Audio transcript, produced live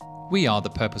We are the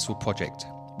Purposeful Project.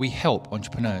 We help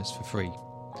entrepreneurs for free.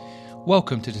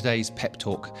 Welcome to today's Pep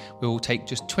Talk, where we'll take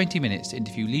just 20 minutes to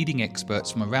interview leading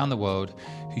experts from around the world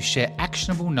who share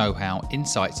actionable know-how,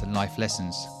 insights and life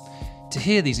lessons. To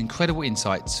hear these incredible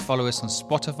insights, follow us on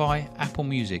Spotify, Apple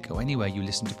Music or anywhere you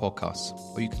listen to podcasts,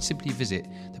 or you can simply visit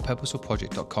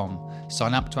thepurposefulproject.com,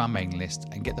 sign up to our mailing list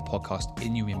and get the podcast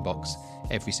in your inbox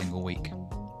every single week.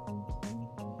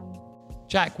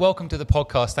 Jack, welcome to the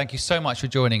podcast. Thank you so much for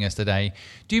joining us today.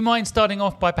 Do you mind starting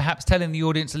off by perhaps telling the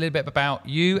audience a little bit about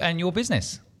you and your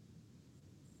business?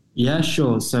 Yeah,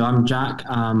 sure. So I'm Jack.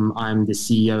 I'm the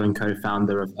CEO and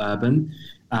co-founder of Urban.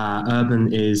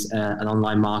 Urban is an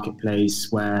online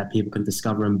marketplace where people can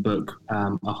discover and book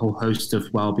a whole host of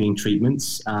wellbeing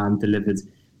treatments delivered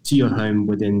to your home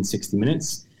within 60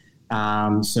 minutes.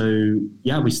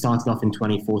 We started off in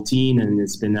 2014, and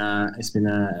it's been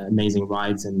an amazing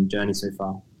ride and journey so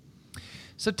far.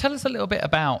 So tell us a little bit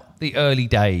about the early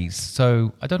days.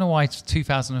 So I don't know why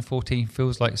 2014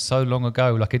 feels like so long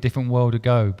ago, like a different world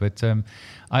ago. But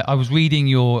I was reading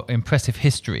your impressive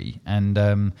history, and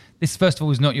this, first of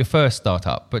all, is not your first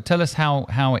startup. But tell us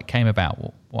how it came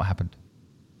about. What happened?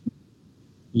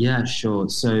 Yeah, sure.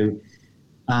 So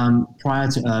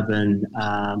prior to Urban,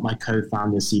 my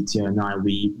co-founder, CTO, and I,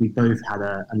 we both had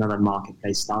another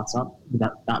marketplace startup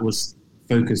that was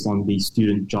focused on the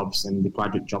student jobs and the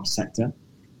graduate jobs sector.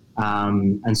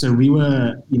 And so we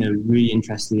were, really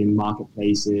interested in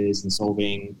marketplaces and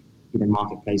solving,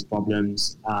 marketplace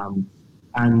problems. Both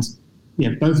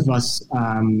of us,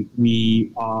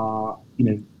 we are,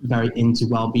 very into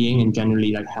well-being, and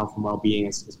generally, like, health and well-being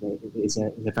is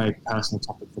a very personal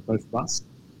topic for both of us.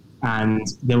 And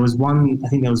there was one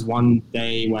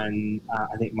day when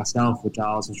I think myself or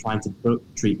Giles was trying to book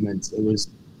treatment. It was,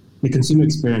 the consumer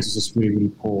experience was just really, really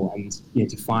poor. And,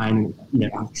 to find,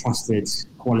 a trusted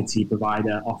quality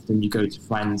provider, often you go to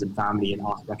friends and family and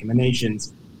ask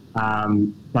recommendations.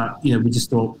 But we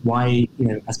just thought, why,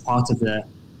 as part of the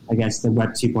Web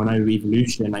 2.0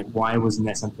 revolution, like, why wasn't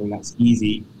there something that's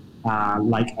easy,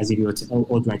 like as if you were to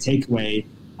order a takeaway,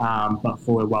 but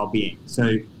for well-being?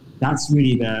 So that's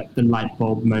really the light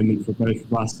bulb moment for both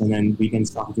of us. And then we then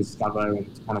started to discover and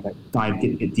kind of dive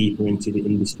a bit deeper into the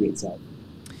industry itself.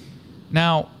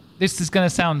 Now, this is going to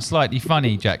sound slightly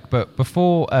funny, Jack, but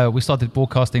before we started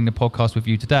broadcasting the podcast with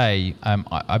you today,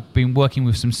 I've been working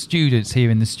with some students here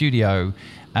in the studio,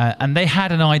 and they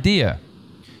had an idea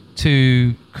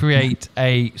to create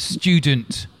a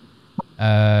student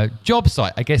job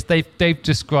site. I guess they've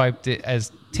described it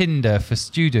as Tinder for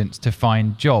students to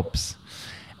find jobs.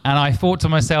 And I thought to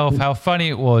myself how funny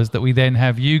it was that we then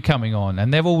have you coming on,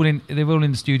 and they're all in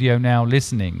the studio now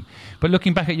listening. But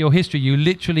looking back at your history, you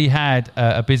literally had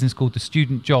a business called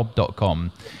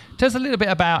thestudentjob.com. Tell us a little bit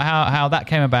about how that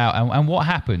came about and what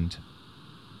happened.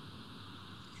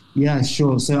 Yeah,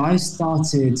 sure. So I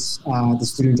started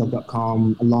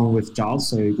thestudentjob.com along with Giles,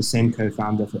 so the same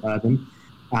co-founder for Urban,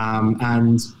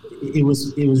 and it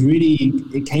was really,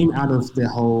 it came out of the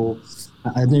whole.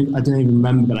 I don't even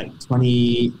remember, like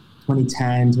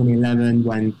 2010, 2011,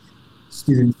 when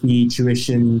student fee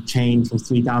tuition changed from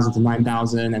 3,000 to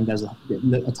 9,000, and there's a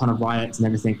ton of riots and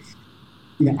everything.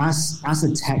 As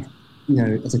a tech,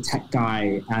 as a tech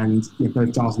guy, and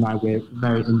both Giles and I, we're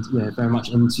very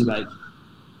much into, like,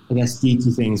 I guess,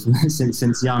 geeky things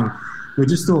since young. We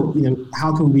just thought,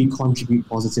 how can we contribute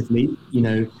positively?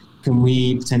 Can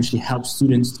we potentially help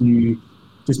students to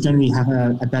just generally have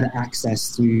a better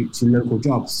access to local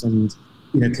jobs, and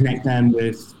connect them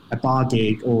with a bar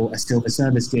gig or a silver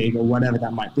service gig or whatever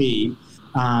that might be,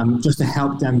 just to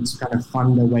help them to kind of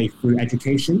fund their way through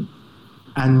education.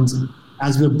 And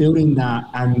as we're building that,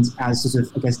 and as sort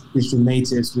of, I guess, digital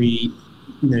natives, we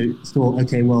thought,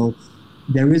 okay, well,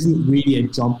 there isn't really a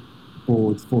job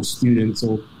board for students,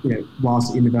 or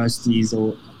whilst at universities,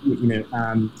 or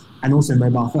and also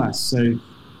mobile first. So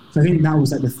I think that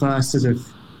was like the first sort of,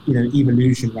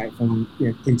 evolution, right, from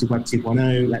into Web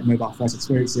 2.0, like mobile first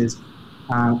experiences,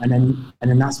 and then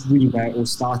that's really where it all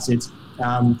started.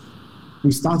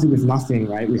 We started with nothing,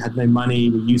 right? We had no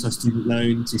money. We used our student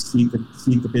loan to seed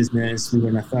the business. We were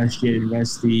in our first year at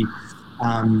university,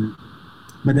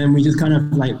 but then we just kind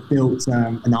of like built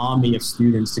an army of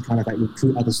students to kind of like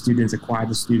recruit other students, acquire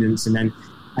the students, and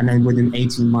then within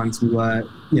 18 months we were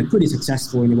pretty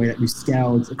successful in a way that we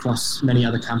scaled across many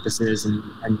other campuses, and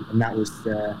that was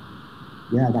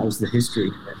the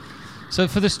history. So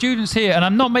for the students here, and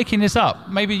I'm not making this up,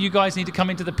 maybe you guys need to come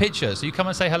into the picture. So you come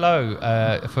and say hello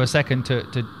for a second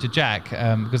to Jack,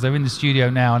 because they're in the studio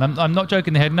now. And I'm not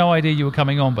joking, they had no idea you were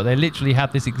coming on, but they literally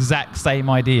had this exact same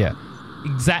idea,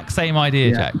 Jack.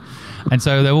 And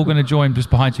so they're all going to join just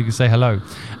behind you. You can say hello.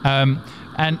 And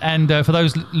for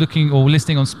those looking or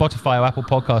listening on Spotify or Apple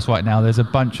Podcasts right now, there's a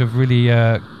bunch of really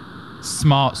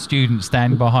smart students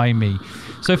standing behind me.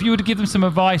 So if you were to give them some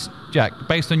advice, Jack,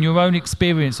 based on your own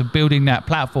experience of building that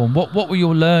platform, what were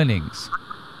your learnings?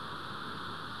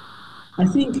 I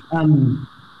think,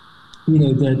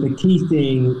 the key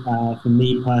thing for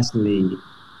me personally,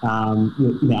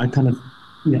 I kind of,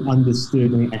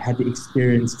 understood and had the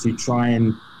experience to try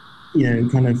and,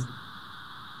 kind of,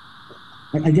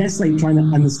 I guess, like trying to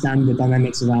understand the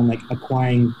dynamics around like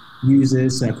acquiring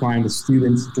users, so acquiring the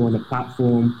students to join the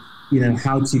platform,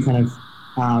 how to kind of,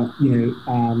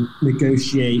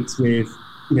 negotiate with,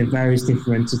 various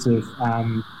different sort of,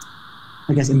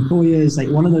 I guess, employers. Like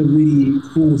one of the really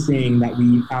cool thing that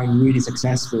we found really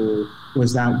successful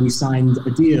was that we signed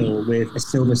a deal with a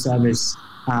silver service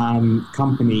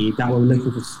company that were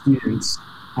looking for students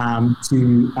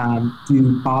to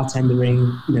do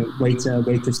bartending,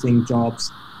 waitressing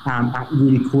jobs at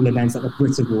really cool events like the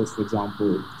Brit Awards, for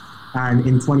example. And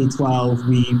in 2012,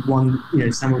 we won,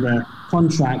 some of the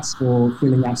contracts for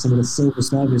filling out some of the silver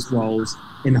service roles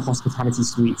in the hospitality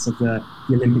suites of the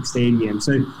Olympic Stadium.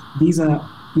 So these are,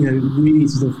 really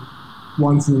sort of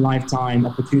once in a lifetime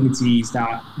opportunities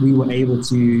that we were able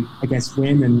to, I guess,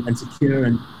 win and secure,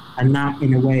 and that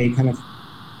in a way kind of,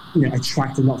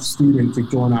 attract a lot of students to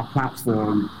join our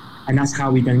platform, and that's how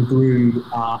we then grew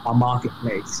our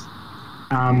marketplace.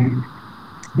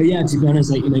 But yeah, to be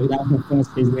honest, that was my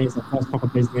first business, my first proper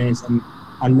business, and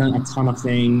I learned a ton of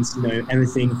things,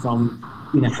 everything from,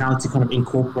 how to kind of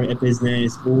incorporate a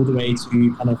business all the way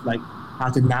to kind of like how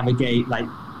to navigate, like,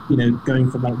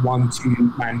 going from like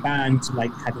 1-2-man band to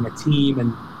like having a team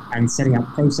and setting up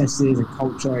processes and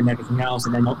culture and everything else,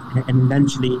 and then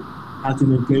eventually how to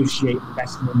negotiate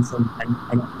investments and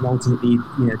ultimately,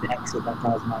 the exit that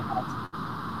Giles might have.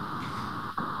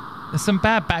 There's some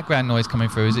bad background noise coming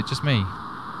through. Is it just me?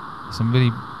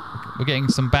 We're getting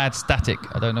some bad static.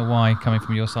 I don't know why, coming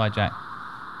from your side, Jack.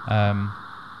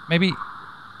 Maybe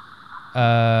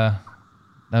no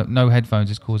headphones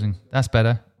is causing. That's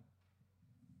better.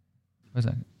 What's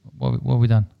that? What have we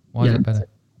done? Why is it better?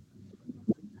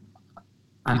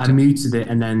 I muted it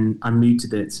and then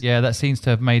unmuted it. Yeah, that seems to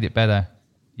have made it better.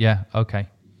 Yeah. Okay.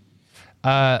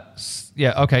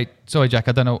 Okay. Sorry, Jack.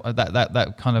 I don't know.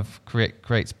 That kind of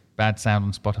creates bad sound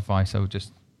on Spotify. So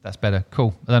that's better.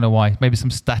 Cool. I don't know why. Maybe some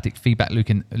static feedback loop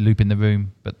in the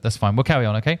room, but that's fine. We'll carry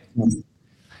on. Okay.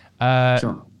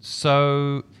 Sure.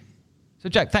 So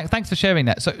Jack, thanks for sharing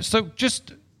that. So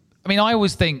just, I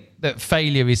always think that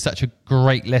failure is such a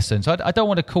great lesson. So I don't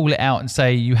want to call it out and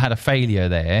say you had a failure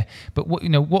there, but what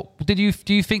do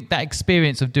you think that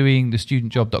experience of doing the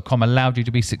studentjob.com allowed you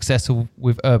to be successful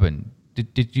with Urban?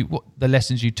 What the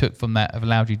lessons you took from that have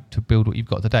allowed you to build what you've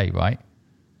got today, right?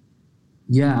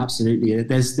 Yeah, absolutely.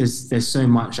 There's so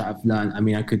much that I've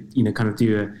learned. I could kind of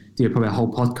do probably a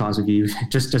whole podcast with you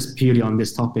just purely on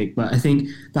this topic. But I think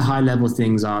the high level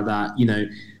things are that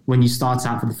when you start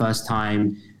out for the first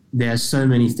time, there are so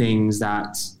many things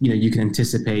that you can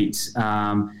anticipate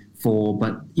for,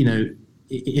 but it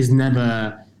is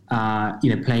never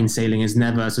plain sailing. Is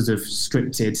never sort of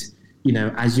scripted.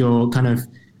 As you're kind of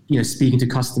speaking to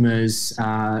customers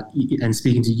and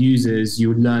speaking to users,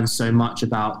 you learn so much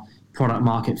about product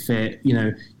market fit.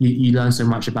 You learn so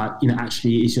much about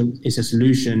actually is a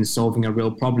solution solving a real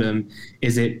problem?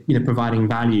 Is it providing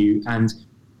value? And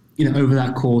over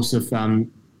that course of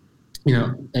launching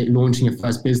your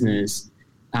first business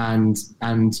and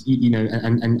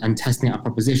testing out a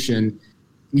proposition,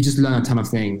 you just learn a ton of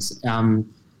things.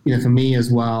 For me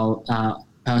as well,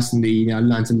 personally, I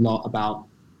learned a lot about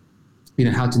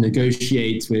how to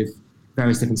negotiate with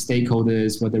various different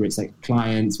stakeholders, whether it's like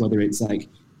clients, whether it's like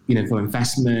for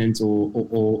investment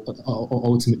or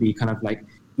ultimately kind of like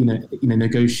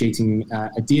negotiating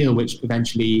a deal, which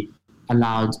eventually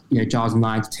allowed Giles and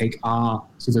I to take our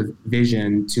sort of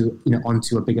vision to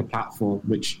onto a bigger platform,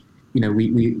 which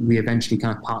we eventually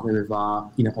kind of partner with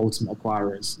our ultimate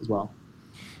acquirers as well.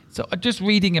 So just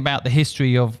reading about the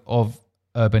history of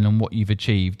Urban and what you've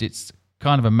achieved, it's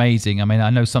kind of amazing. I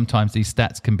know sometimes these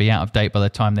stats can be out of date by the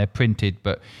time they're printed,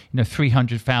 but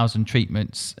 300,000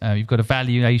 treatments. You've got a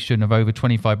valuation of over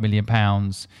 £25 million.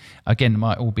 Again, it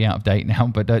might all be out of date now,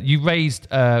 but you raised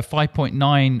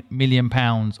 £5.9 million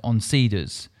on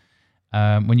Seedrs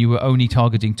when you were only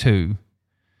targeting 2.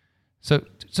 So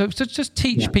just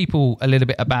teach people a little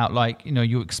bit about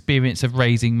your experience of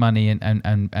raising money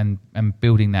and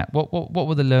building that. What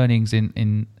were the learnings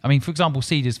in for example,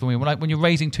 Seedrs for me, when you're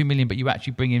raising 2 million but you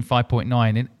actually bring in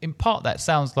 5.9, and in part that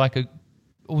sounds like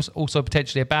also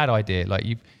potentially a bad idea.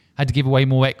 had to give away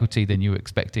more equity than you were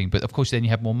expecting, but of course then you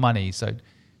have more money. So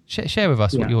share with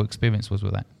us what your experience was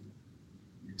with that.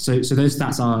 So those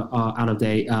stats are out of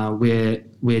date.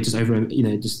 We're just over,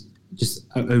 just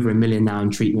over 1 million now in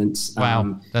treatments.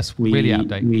 Wow, that's really out of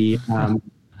date.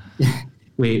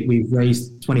 We've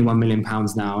raised £21 million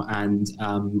now, and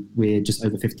we're just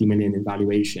over 50 million in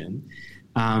valuation.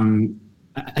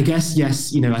 I guess,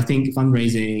 yes, I think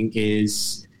fundraising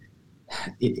is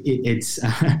it's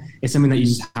something that you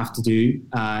just have to do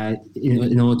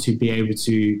in order to be able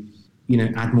to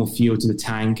add more fuel to the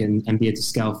tank and be able to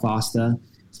scale faster,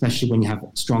 especially when you have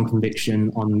strong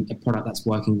conviction on a product that's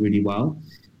working really well.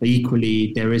 But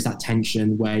equally, there is that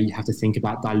tension where you have to think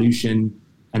about dilution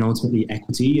and ultimately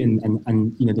equity and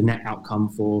the net outcome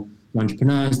for the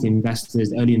entrepreneurs, the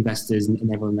investors, the early investors, and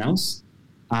everyone else.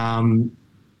 I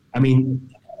think,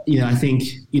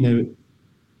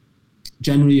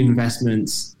 generally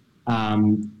investments,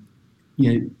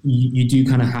 you do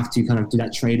kind of have to kind of do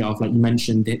that trade-off. Like you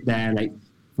mentioned it there, like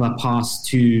for our past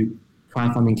 2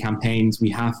 crowdfunding campaigns, we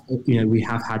have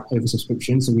had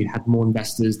oversubscription. So we had more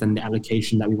investors than the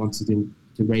allocation that we wanted to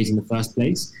raise in the first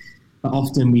place. But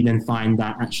often we then find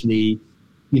that actually,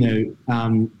 there's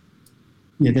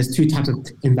 2 types of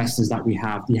investors that we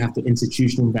have. You have the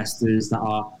institutional investors that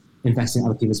are investing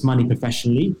other people's money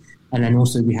professionally. And then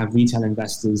also we have retail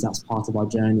investors that's part of our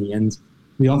journey. And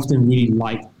we often really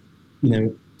like,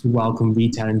 to welcome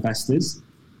retail investors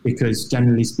because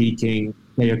generally speaking,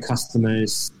 they're your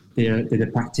customers, they're the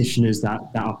practitioners that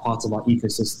are part of our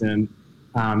ecosystem.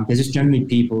 They're just generally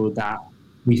people that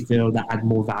we feel that add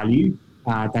more value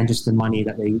than just the money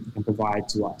that they can provide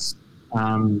to us,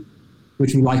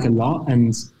 which we like a lot.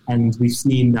 And we've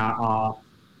seen that our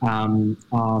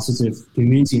sort of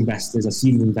community investors, our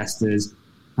seed investors,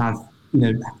 are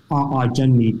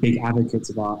generally big advocates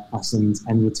of us and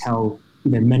will tell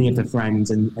many of their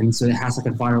friends, and so it has like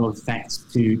a viral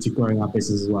effect to growing our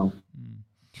business as well.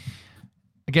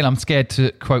 Again, I'm scared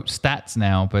to quote stats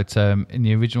now, but in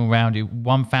the original round,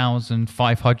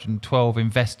 1,512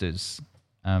 investors.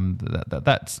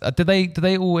 That's do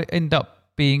they all end up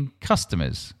being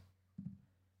customers?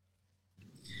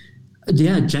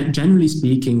 Yeah, generally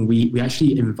speaking, we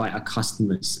actually invite our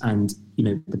customers and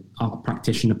our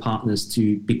practitioner partners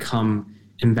to become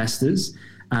investors.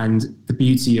 And the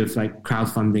beauty of like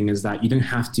crowdfunding is that you don't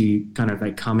have to kind of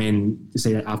like come in to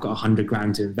say that I've got 100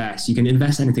 grand to invest. You can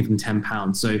invest anything from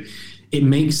 £10. So it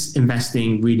makes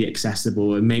investing really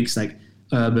accessible. It makes like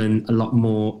Urban a lot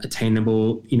more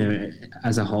attainable,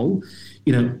 as a whole.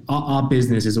 Our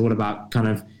business is all about kind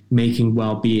of making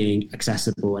well-being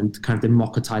accessible and kind of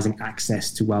democratizing access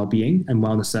to well-being and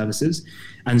wellness services.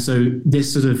 And so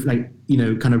this sort of like,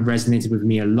 kind of resonated with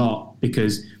me a lot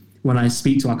because when I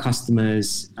speak to our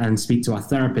customers and speak to our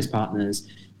therapist partners,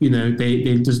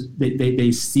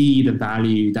 they see the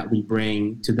value that we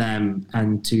bring to them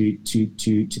and to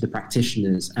the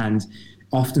practitioners. And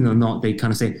often or not, they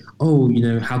kind of say, oh,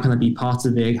 how can I be part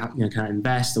of it? How, can I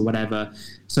invest or whatever?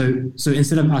 So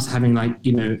instead of us having like,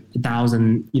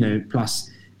 1,000, plus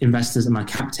investors at my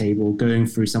cap table, going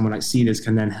through someone like Seedrs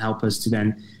can then help us to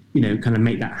then, kind of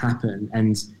make that happen.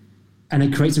 And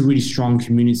it creates a really strong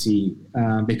community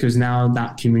because now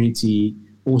that community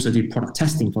also do product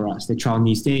testing for us. They trial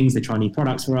new things, they try new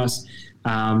products for us,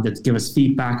 they give us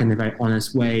feedback in a very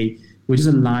honest way. We just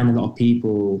align a lot of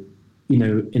people,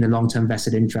 in a long-term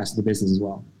vested interest of the business as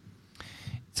well.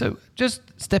 So just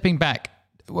stepping back,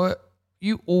 were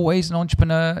you always an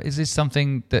entrepreneur? Is this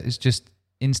something that is just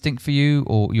instinct for you,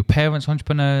 or your parents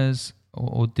entrepreneurs,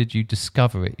 or did you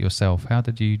discover it yourself? How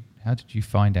did you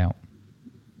find out?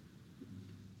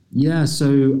 Yeah,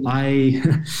 so my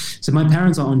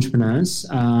parents are entrepreneurs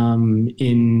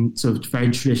in sort of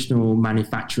very traditional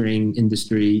manufacturing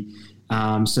industry.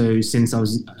 So since I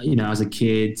was, as a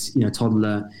kid,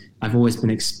 toddler, I've always been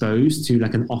exposed to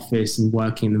like an office and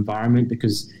working environment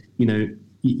because,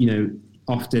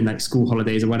 often like school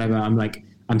holidays or whatever,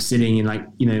 I'm sitting in like,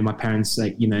 my parents'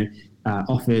 like,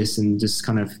 office and just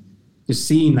kind of just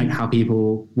seeing like how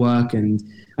people work. And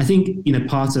I think,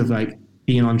 part of like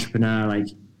being an entrepreneur, like,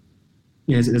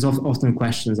 there's often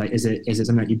questions like, is it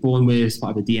something that you're born with, it's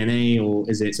part of the DNA, or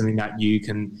is it something that you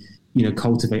can,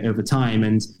 cultivate over time?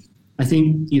 And I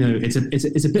think,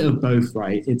 it's a bit of both,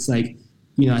 right? It's like,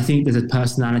 I think there's a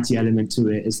personality element to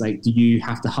it. It's like, do you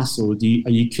have to hustle? Are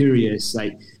you curious?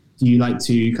 Like, do you like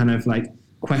to kind of like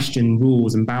question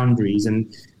rules and boundaries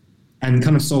and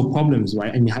kind of solve problems,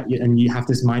 right? And you have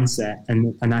this mindset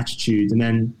and an attitude. And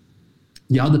then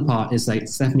the other part is like,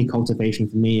 it's definitely cultivation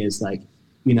for me is like,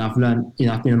 I've learned,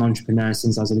 I've been an entrepreneur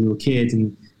since I was a little kid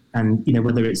and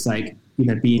whether it's like,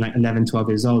 being like 11, 12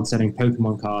 years old, selling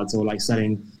Pokemon cards, or like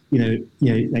selling,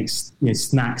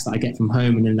 snacks that I get from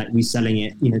home, and then like reselling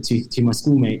it, to my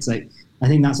schoolmates. Like, I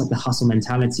think that's like the hustle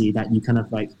mentality that you kind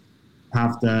of like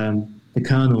have the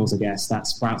kernels, I guess, that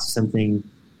sprouts something,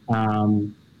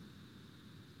 something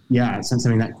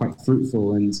that's quite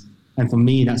fruitful. And for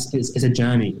me, it's a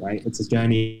journey, right? It's a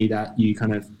journey that you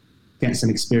kind of get some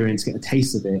experience, get a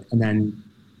taste of it, and then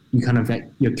you kind of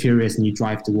you're curious and you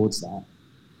drive towards that.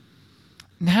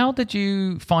 And how did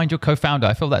you find your co-founder?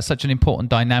 I feel that's such an important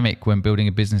dynamic when building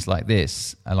a business like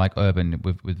this, like Urban,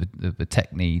 with the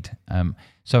tech need.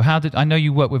 So I know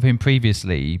you worked with him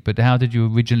previously, but how did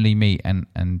you originally meet and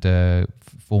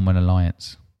form an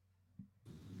alliance?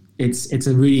 It's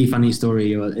a really funny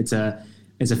story. It's a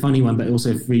funny one, but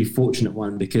also a really fortunate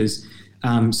one, because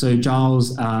so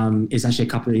Giles is actually a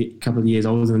couple of years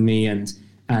older than me, and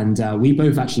we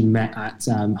both actually met at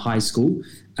high school.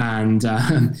 And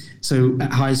so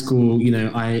at high school, him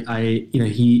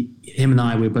and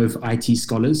I were both IT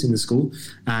scholars in the school,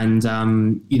 and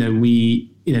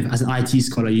we, as an IT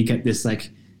scholar, you get this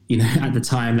like, at the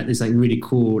time, like this like really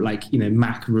cool like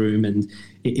Mac room, and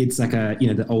it's like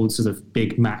the old sort of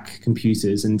big Mac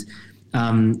computers, and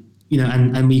and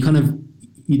we kind of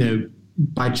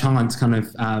by chance kind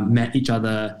of met each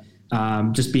other,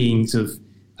 just being sort of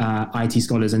IT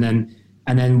scholars, and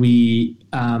then we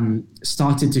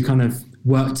started to kind of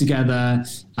work together.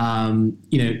 I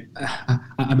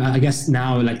guess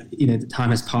now, like, the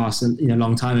time has passed, a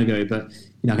long time ago, but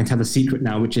I can tell the secret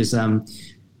now, which is I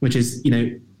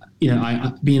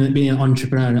being an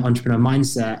entrepreneur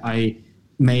mindset, I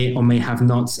may or may have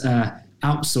not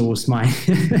outsourced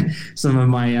some of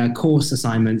my course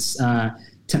assignments,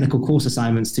 technical course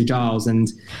assignments, to Giles, and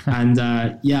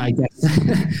I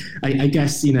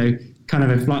guess kind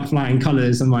of a flying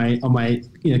colours on my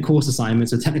course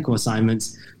assignments or technical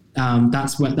assignments.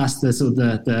 That's the sort of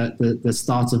the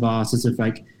start of our sort of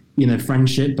like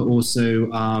friendship, but also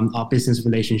our business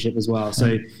relationship as well.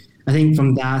 So I think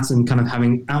from that, and kind of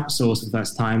having outsourced for the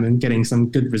first time and getting some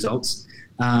good results,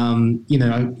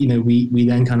 we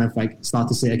then kind of like start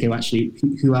to say, okay, well, actually,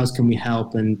 who else can we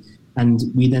help? And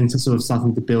we then sort of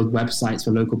started to build websites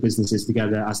for local businesses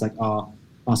together as like our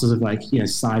sort of like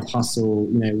side hustle,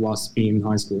 whilst being in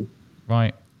high school.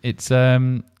 Right. It's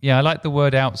I like the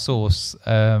word outsource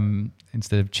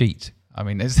instead of cheat. I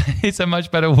mean, it's a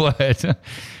much better word.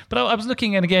 But I was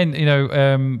looking, and again,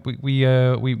 we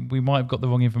might have got the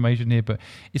wrong information here, but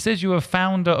it says you are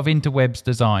founder of Interwebs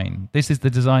Design. This is the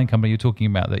design company you're talking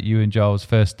about that you and Giles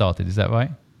first started. Is that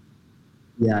right?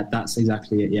 Yeah, that's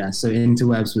exactly it. Yeah. So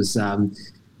Interwebs was, our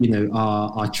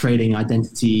trading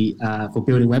identity for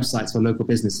building websites for local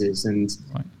businesses. And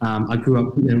right. I grew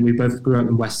up, we both grew up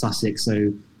in West Sussex.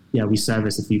 So yeah, we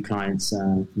serviced a few clients.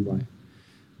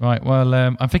 Right. Well,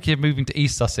 I'm thinking of moving to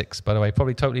East Sussex, by the way.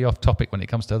 Probably totally off topic when it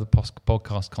comes to other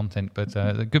podcast content, but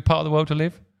a good part of the world to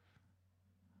live.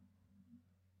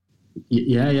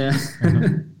 Yeah.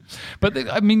 But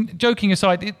joking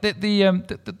aside,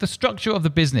 the structure of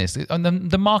the business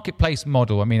and the marketplace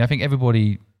model. I mean, I think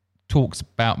everybody talks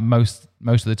about most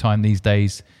of the time these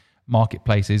days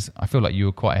marketplaces. I feel like you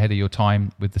were quite ahead of your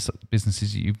time with the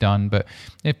businesses that you've done. But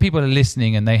if people are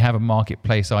listening and they have a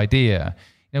marketplace idea,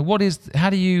 how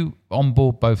do you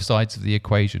onboard both sides of the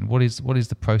equation? What is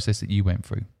the process that you went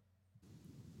through?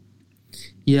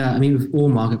 Yeah, I mean, with all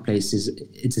marketplaces,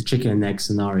 it's a chicken and egg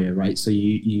scenario, right? So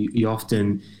you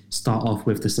often start off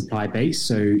with the supply base.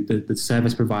 So the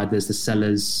service providers, the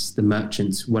sellers, the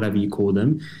merchants, whatever you call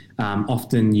them.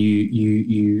 Often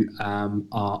you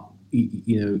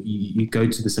go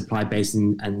to the supply base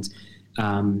and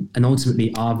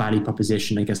ultimately our value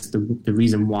proposition, I guess the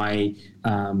reason why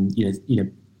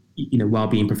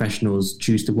well-being professionals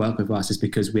choose to work with us is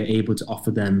because we're able to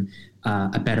offer them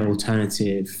a better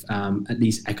alternative, at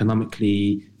least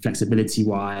economically,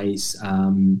 flexibility-wise,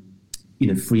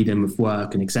 freedom of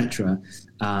work and etc.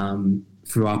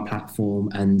 Through our platform.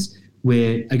 And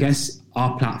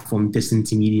our platform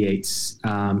disintermediates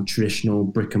traditional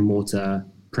brick and mortar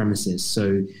premises.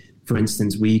 So, for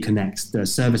instance, we connect the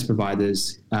service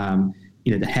providers,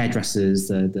 the hairdressers,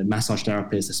 the massage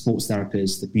therapists, the sports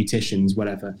therapists, the beauticians,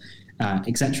 whatever,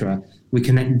 etc. We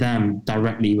connect them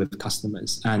directly with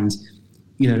customers. And,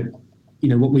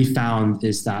 what we found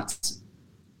is that,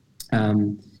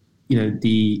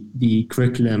 the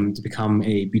curriculum to become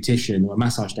a beautician or a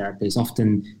massage therapist,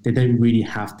 often they don't really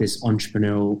have this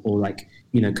entrepreneurial or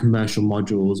commercial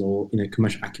modules or,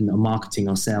 commercial acumen or marketing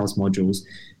or sales modules.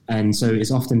 And so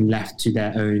it's often left to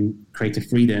their own creative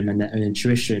freedom and their own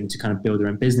intuition to kind of build their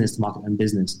own business, to market their own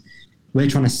business. We're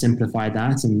trying to simplify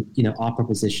that. And, our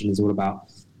proposition is all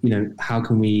about how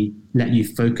can we let you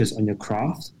focus on your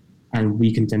craft, and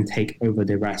we can then take over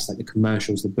the rest, like the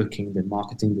commercials, the booking, the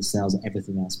marketing, the sales, and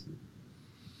everything else.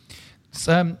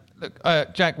 So, look,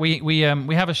 Jack, we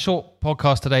have a short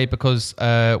podcast today because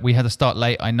we had to start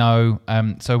late, I know.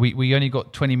 So we only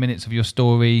got 20 minutes of your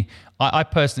story. I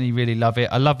personally really love it.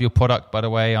 I love your product, by the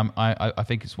way. I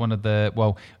think it's one of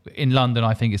in London,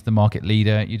 I think it's the market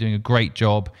leader. You're doing a great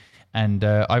job. And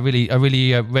I really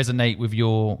resonate with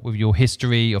your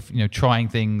history of trying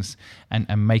things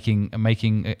and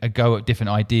making a go at different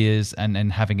ideas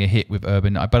and having a hit with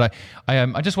Urban. But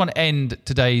I just want to end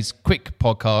today's quick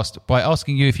podcast by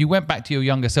asking you, if you went back to your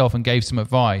younger self and gave some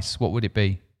advice, what would it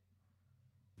be?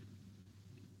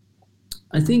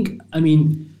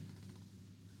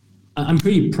 I'm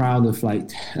pretty proud of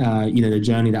the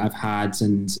journey that I've had,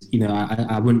 and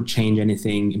I wouldn't change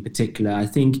anything in particular. I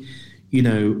think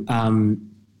what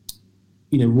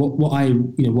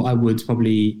I would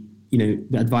probably,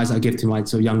 the advice I give to my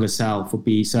sort of younger self would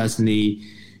be certainly,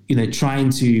 trying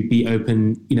to be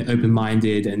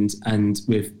open-minded and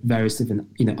with various different,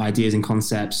 ideas and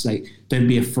concepts. Like, don't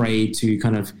be afraid to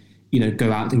kind of,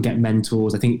 go out and get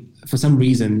mentors. I think for some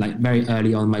reason, like very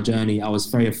early on in my journey, I was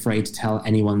very afraid to tell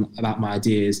anyone about my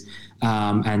ideas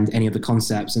and any of the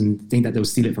concepts, and think that they'll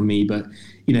steal it from me. But,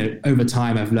 over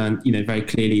time I've learned, very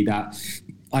clearly that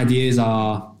ideas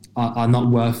are not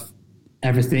worth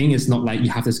everything. It's not like you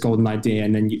have this golden idea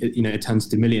and then, it turns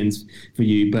to millions for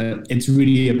you, but it's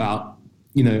really about,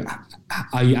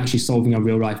 are you actually solving a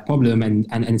real life problem? And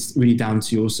it's really down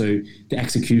to also the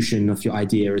execution of your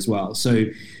idea as well. So,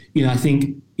 I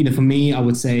think, for me, I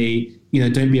would say,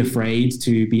 don't be afraid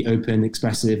to be open,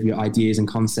 expressive, your ideas and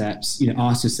concepts.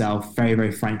 Ask yourself very,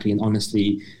 very frankly and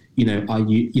honestly, are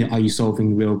you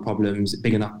solving real problems,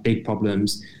 big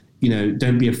problems?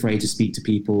 Don't be afraid to speak to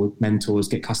people, mentors,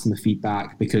 get customer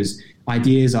feedback, because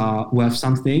ideas are worth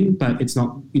something, but it's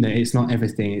not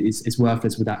everything. It's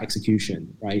worthless without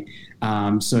execution, right?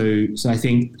 So I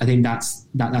think that's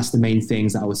the main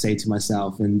things that I would say to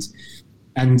myself.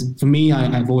 And for me,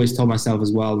 I've always told myself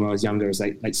as well when I was younger, is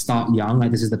like start young.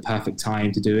 Like, this is the perfect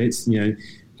time to do it.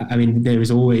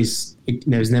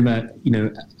 There's never,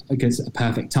 I guess, a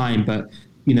perfect time, but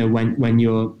when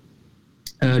you're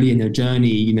early in your journey,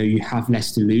 you have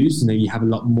less to lose. You have a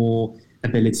lot more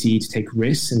ability to take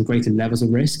risks and greater levels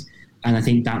of risk. And I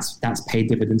think that's paid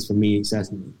dividends for me,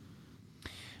 certainly.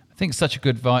 I think such a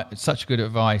good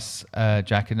advice,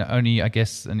 Jack, and only, I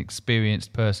guess, an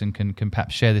experienced person can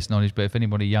perhaps share this knowledge. But if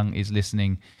anybody young is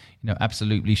listening,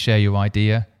 absolutely share your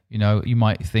idea. You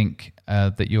might think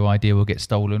that your idea will get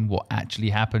stolen. What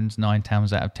actually happens 9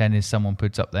 times out of 10 is someone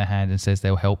puts up their hand and says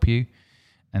they'll help you.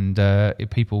 And if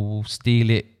people will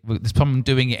steal it, there's someone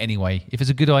doing it anyway. If it's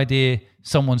a good idea,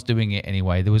 someone's doing it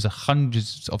anyway. There was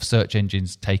hundreds of search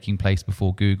engines taking place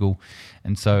before Google,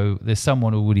 and so there's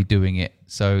someone already doing it.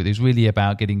 So it's really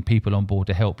about getting people on board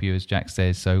to help you, as Jack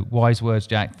says. So wise words,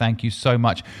 Jack. Thank you so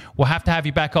much. We'll have to have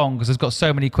you back on because I've got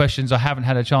so many questions I haven't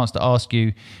had a chance to ask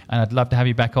you, and I'd love to have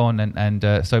you back on.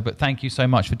 But thank you so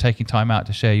much for taking time out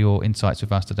to share your insights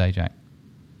with us today, Jack.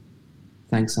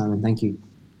 Thanks, Simon. Thank you.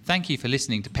 Thank you for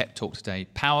listening to Pep Talk today,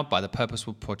 powered by the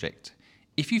Purposeful Project.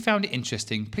 If you found it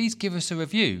interesting, please give us a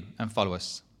review and follow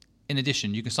us. In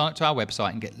addition, you can sign up to our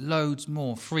website and get loads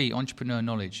more free entrepreneur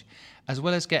knowledge, as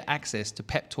well as get access to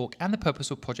Pep Talk and the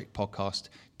Purposeful Project podcast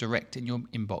direct in your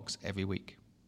inbox every week.